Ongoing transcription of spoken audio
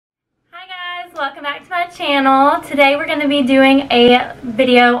welcome back to my channel. Today we're going to be doing a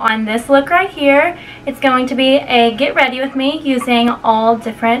video on this look right here. It's going to be a get ready with me using all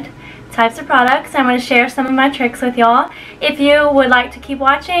different types of products. I'm going to share some of my tricks with y'all. If you would like to keep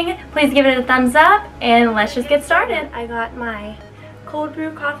watching, please give it a thumbs up and let's just get started. I got my cold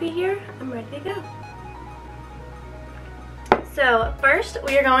brew coffee here. I'm ready to go. So first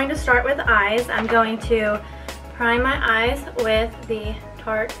we are going to start with eyes. I'm going to prime my eyes with the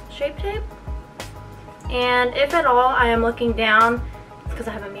Tarte Shape Tape. And if at all I am looking down, it's because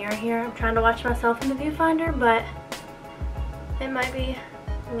I have a mirror here. I'm trying to watch myself in the viewfinder, but it might be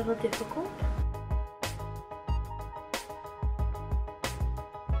a little difficult.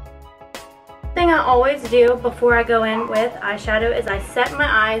 The thing I always do before I go in with eyeshadow is I set my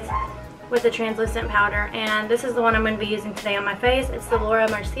eyes with a translucent powder, and this is the one I'm going to be using today on my face. It's the Laura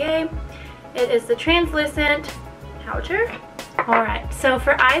Mercier. It is the translucent powder. Alright, so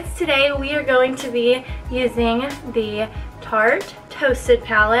for eyes today we are going to be using the Tarte Toasted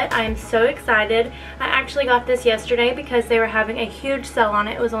palette. I am so excited. I actually got this yesterday because they were having a huge sale on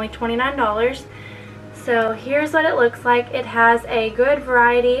it. It was only $29. So here's what it looks like. It has a good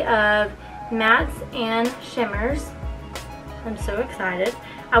variety of mattes and shimmers. I'm so excited.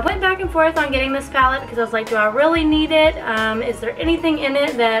 I went back and forth on getting this palette because I was like, do I really need it? Is there anything in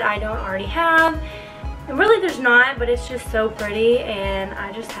it that I don't already have? And really there's not, but it's just so pretty and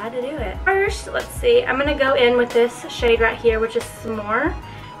I just had to do it. First, let's see, I'm going to go in with this shade right here, which is S'more.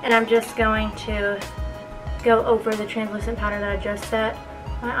 And I'm just going to go over the translucent powder that I just set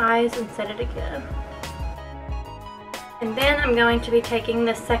my eyes and set it again. And then I'm going to be taking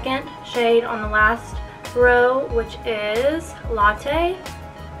the second shade on the last row, which is Latte.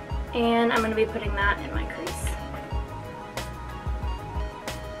 And I'm going to be putting that in my crease.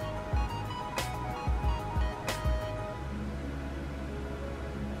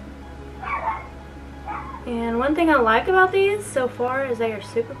 And one thing I like about these so far is they are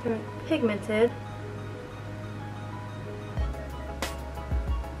super pigmented.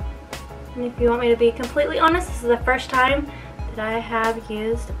 And if you want me to be completely honest, this is the first time that I have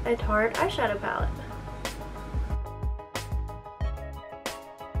used a Tarte eyeshadow palette.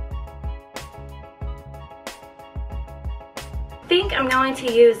 I think I'm going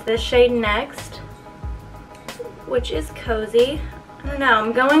to use this shade next, which is Cozy. I don't know,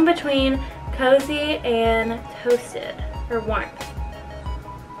 I'm going between Cozy and Toasted, or Warmth.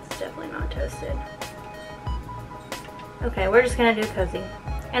 It's definitely not Toasted. Okay, we're just gonna do Cozy.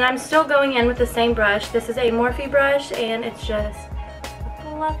 And I'm still going in with the same brush. This is a Morphe brush, and it's just a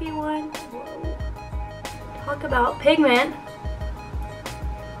fluffy one. Whoa. Talk about pigment.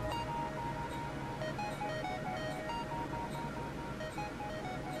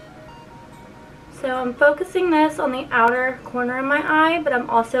 So I'm focusing this on the outer corner of my eye, but I'm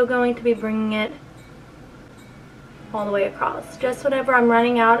also going to be bringing it all the way across. Just whenever I'm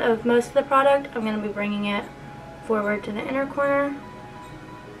running out of most of the product, I'm going to be bringing it forward to the inner corner.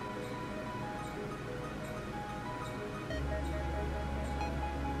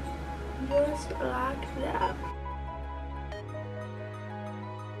 Just like that.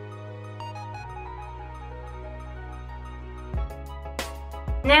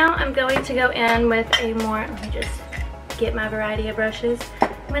 Now I'm going to go in with a more, let me just get my variety of brushes.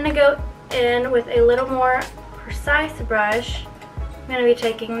 I'm going to go in with a little more precise brush. I'm going to be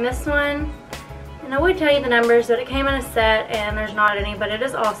taking this one, and I would tell you the numbers, but it came in a set and there's not any, but it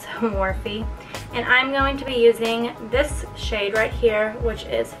is also Morphe. And I'm going to be using this shade right here, which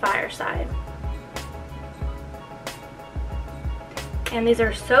is Fireside. And these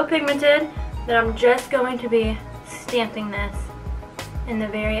are so pigmented that I'm just going to be stamping this in the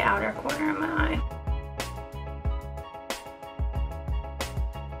very outer corner of my eye.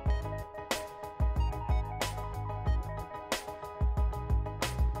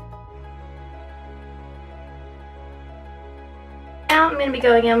 Now I'm going to be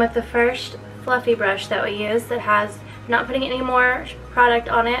going in with the first fluffy brush that we use that has, I'm not putting any more product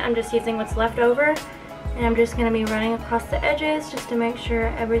on it, I'm just using what's left over. And I'm just going to be running across the edges just to make sure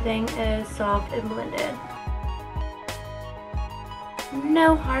everything is soft and blended.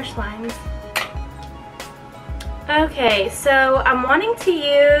 No harsh lines. Okay, so I'm wanting to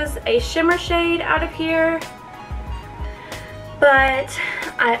use a shimmer shade out of here, but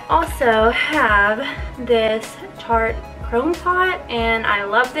I also have this Tarte Chrome Pot, and I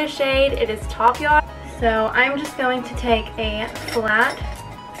love this shade. It is Top Yacht. So I'm just going to take a flat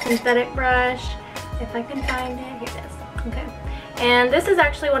synthetic brush, if I can find it. Here it is. Okay. And this is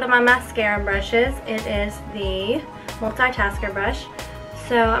actually one of my mascara brushes. It is the Multitasker brush.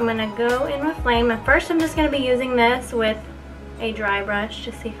 So I'm going to go in with Flame, and first I'm just going to be using this with a dry brush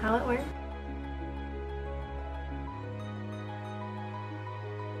to see how it works.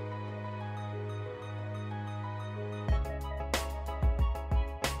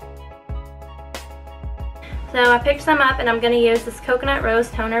 So I picked some up and I'm going to use this Coconut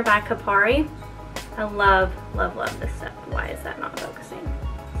Rose Toner by Kopari. I love, love, love this stuff. Why is that not focusing?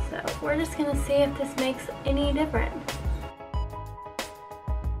 So we're just going to see if this makes any difference.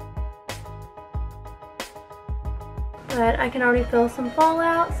 But I can already feel some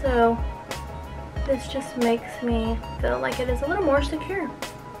fallout, so this just makes me feel like it is a little more secure.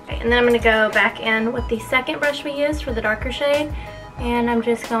 Okay, and then I'm going to go back in with the second brush we used for the darker shade, and I'm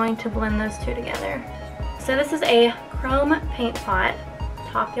just going to blend those two together. So this is a chrome paint pot,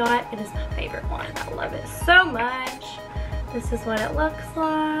 Top Yacht. It is my favorite one. I love it so much. This is what it looks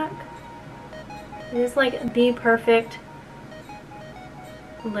like. It is like the perfect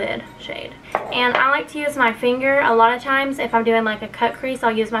lid shade. And I like to use my finger a lot of times. If I'm doing like a cut crease,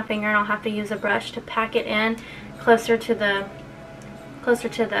 I'll use my finger and I'll have to use a brush to pack it in closer to the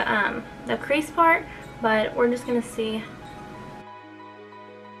crease part. But we're just gonna see.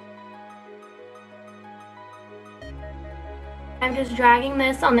 I'm just dragging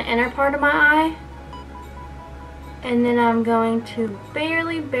this on the inner part of my eye, and then I'm going to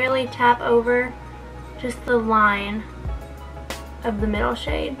barely tap over just the line of the middle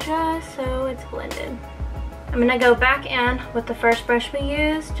shade, just so it's blended. I'm gonna go back in with the first brush we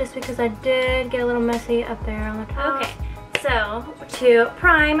used, just because I did get a little messy up there on the top. Okay, so to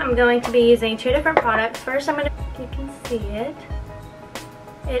prime, I'm going to be using two different products. First, I'm gonna, if you can see it,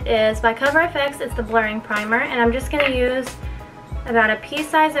 it is by Cover FX. It's the blurring primer, and I'm just gonna use about a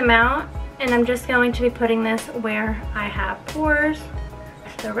pea-size amount, and I'm just going to be putting this where I have pores.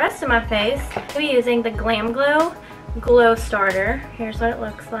 The rest of my face, I'll be using the Glam Glow Glow Starter. Here's what it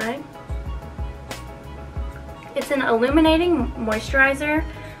looks like. It's an illuminating moisturizer,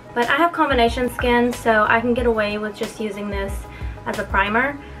 but I have combination skin, so I can get away with just using this as a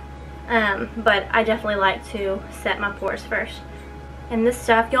primer. But I definitely like to set my pores first. And this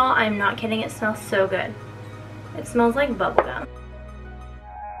stuff, y'all, I'm not kidding, it smells so good. It smells like bubblegum.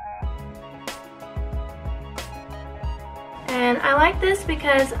 And I like this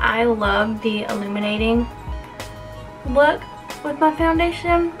because I love the illuminating look with my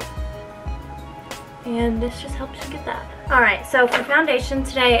foundation, and this just helps you get that. Alright, so for foundation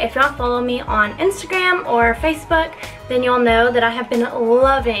today, if y'all follow me on Instagram or Facebook, then you'll know that I have been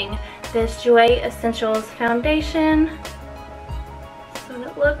loving this Jouer Essentials foundation. That's what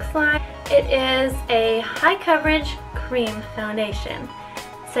it looks like. It is a high coverage cream foundation.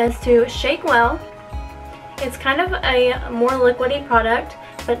 It says to shake well. It's kind of a more liquidy product,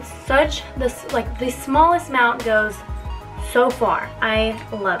 but the smallest amount goes so far. I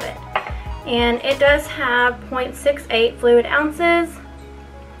love it. And it does have 0.68 fluid ounces.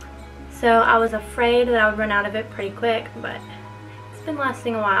 So I was afraid that I would run out of it pretty quick, but it's been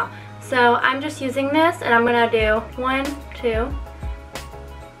lasting a while. So I'm just using this, and I'm gonna do 1, 2.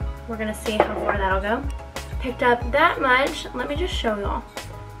 We're gonna see how far that'll go. Picked up that much. Let me just show y'all.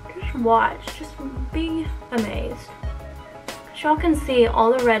 Just watch, just be amazed. Y'all can see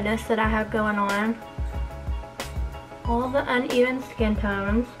all the redness that I have going on, all the uneven skin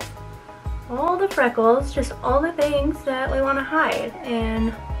tones, all the freckles, just all the things that we want to hide.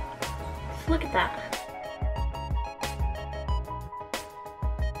 And just look at that.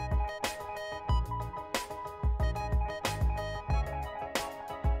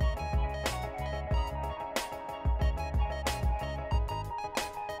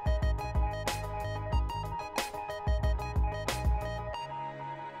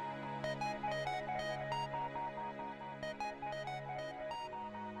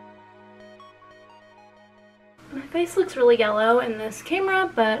 My face looks really yellow in this camera,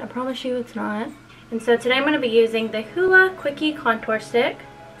 but I promise you it's not. And so today I'm going to be using the Hoola Quickie Contour Stick.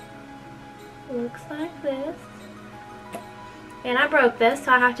 It looks like this. And I broke this,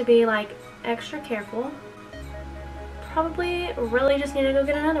 so I have to be like extra careful. Probably really just need to go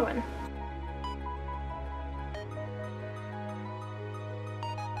get another one.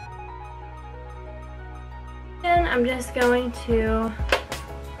 And I'm just going to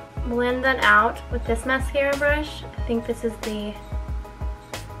blend that out with this mascara brush. I think this is the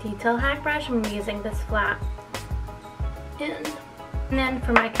Detail Hack brush. I'm using this flat end. And then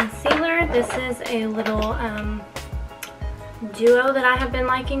for my concealer, this is a little duo that I have been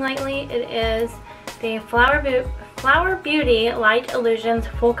liking lately. It is the Flower Beauty Light Illusions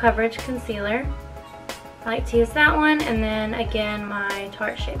Full Coverage Concealer. I like to use that one, and then again my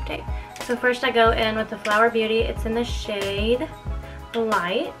Tarte Shape Tape. So first I go in with the Flower Beauty. It's in the shade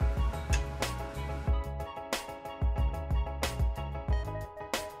Light.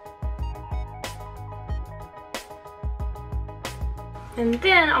 And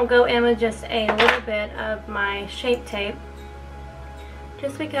then I'll go in with just a little bit of my Shape Tape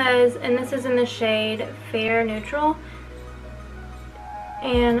just because, and this is in the shade Fair Neutral,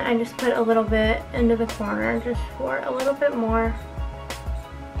 and I just put a little bit into the corner just for a little bit more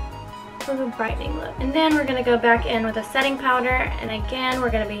of a brightening look. And then we're going to go back in with a setting powder, and again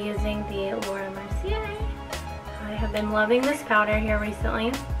we're going to be using the Laura Mercier. I have been loving this powder here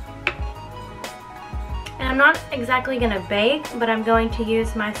recently. And I'm not exactly going to bake, but I'm going to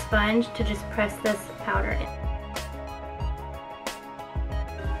use my sponge to just press this powder in.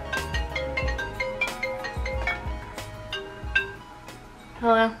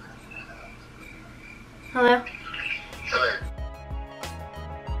 Hello? Hello? Hello.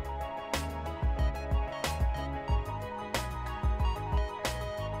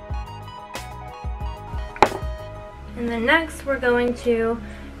 And then next we're going to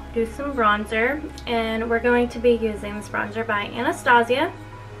do some bronzer, and we're going to be using this bronzer by Anastasia,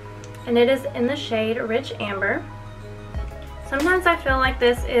 and it is in the shade Rich Amber. Sometimes I feel like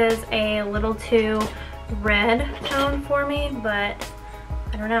this is a little too red tone for me, but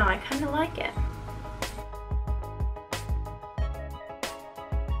I don't know, I kind of like it.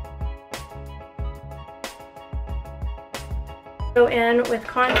 Go in with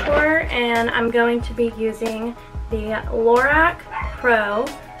contour, and I'm going to be using the Lorac Pro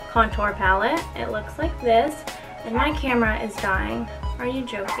contour palette. It looks like this, and my camera is dying. Are you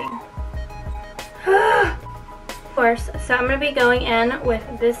joking? Of course, so I'm going to be going in with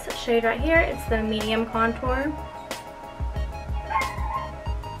this shade right here. It's the medium contour.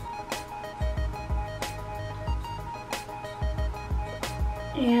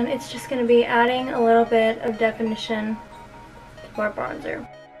 And it's just going to be adding a little bit of definition to our bronzer.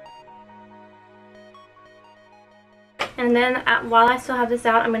 And then while I still have this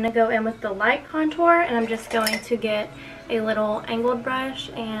out, I'm going to go in with the light contour, and I'm just going to get a little angled brush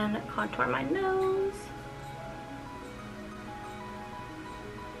and contour my nose.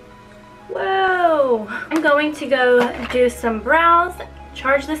 Whoa! I'm going to go do some brows,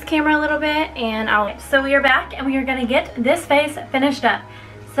 charge this camera a little bit, and so we are back, and we are going to get this face finished up.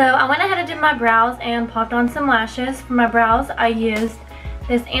 So I went ahead and did my brows and popped on some lashes. For my brows, I used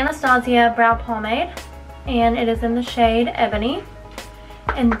this Anastasia brow pomade, and it is in the shade Ebony.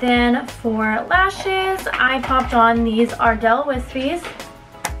 And then for lashes, I popped on these Ardell Wispies.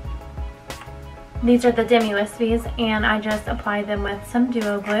 These are the Demi Wispies, and I just applied them with some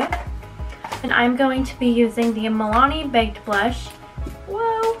Duo Glue. And I'm going to be using the Milani Baked Blush,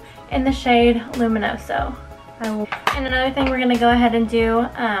 whoa, in the shade Luminoso. And another thing we're going to go ahead and do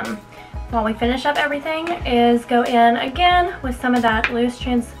while we finish up everything is go in again with some of that loose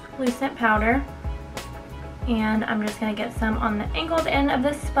translucent powder. And I'm just going to get some on the angled end of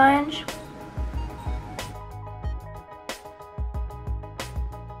this sponge.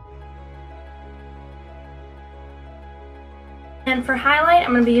 And for highlight,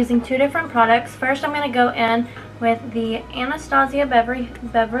 I'm going to be using two different products. First, I'm going to go in with the Anastasia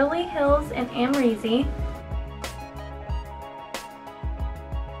Beverly Hills in Amrezy.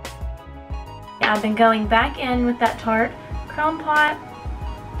 I've been going back in with that Tarte Chrome Pot,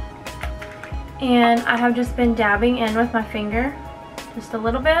 and I have just been dabbing in with my finger just a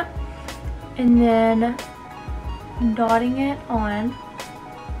little bit, and then dotting it on,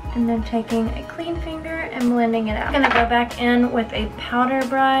 and then taking a clean finger and blending it out. I'm going to go back in with a powder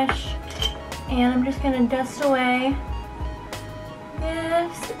brush, and I'm just going to dust away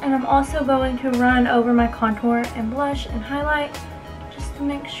this, and I'm also going to run over my contour and blush and highlight just to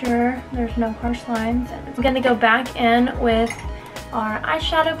make sure there's no harsh lines. I'm going to go back in with our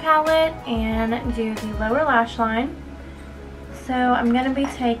eyeshadow palette and do the lower lash line. So I'm going to be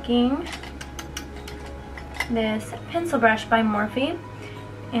taking this pencil brush by Morphe,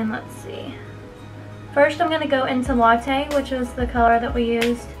 and let's see. First I'm going to go into Latte, which is the color that we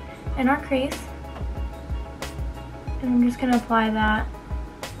used in our crease, and I'm just going to apply that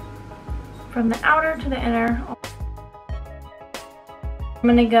from the outer to the inner. I'm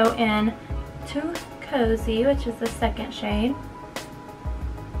going to go in to Cozy, which is the second shade,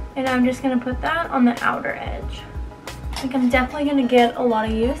 and I'm just going to put that on the outer edge. I think I'm definitely going to get a lot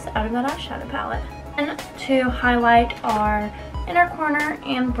of use out of that eyeshadow palette. And to highlight our inner corner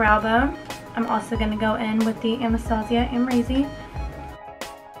and brow bone, I'm also going to go in with the Anastasia Amrezy.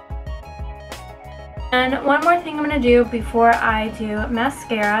 And one more thing I'm going to do before I do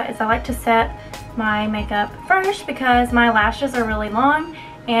mascara is I like to set my makeup first because my lashes are really long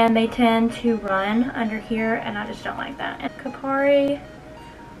and they tend to run under here, and I just don't like that. And Kopari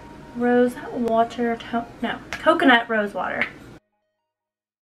Rose Water, Coconut Rose Water.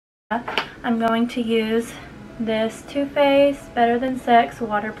 I'm going to use this Too Faced Better Than Sex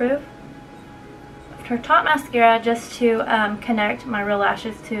Waterproof. her top mascara just to connect my real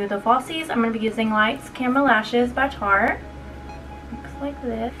lashes to the falsies. I'm going to be using Lights Camera Lashes by Tarte. Looks like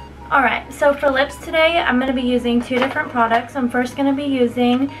this. Alright, so for lips today, I'm going to be using two different products. I'm first going to be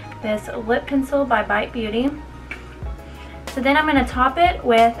using this lip pencil by Bite Beauty. So then I'm going to top it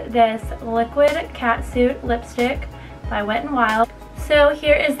with this liquid catsuit lipstick by Wet n Wild. So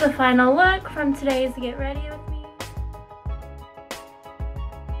here is the final look from today's Get Ready With Me.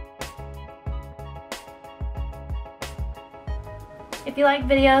 If you like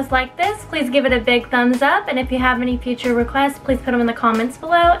videos like this, please give it a big thumbs up, and if you have any future requests, please put them in the comments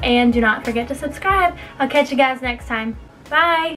below, and do not forget to subscribe. I'll catch you guys next time. Bye!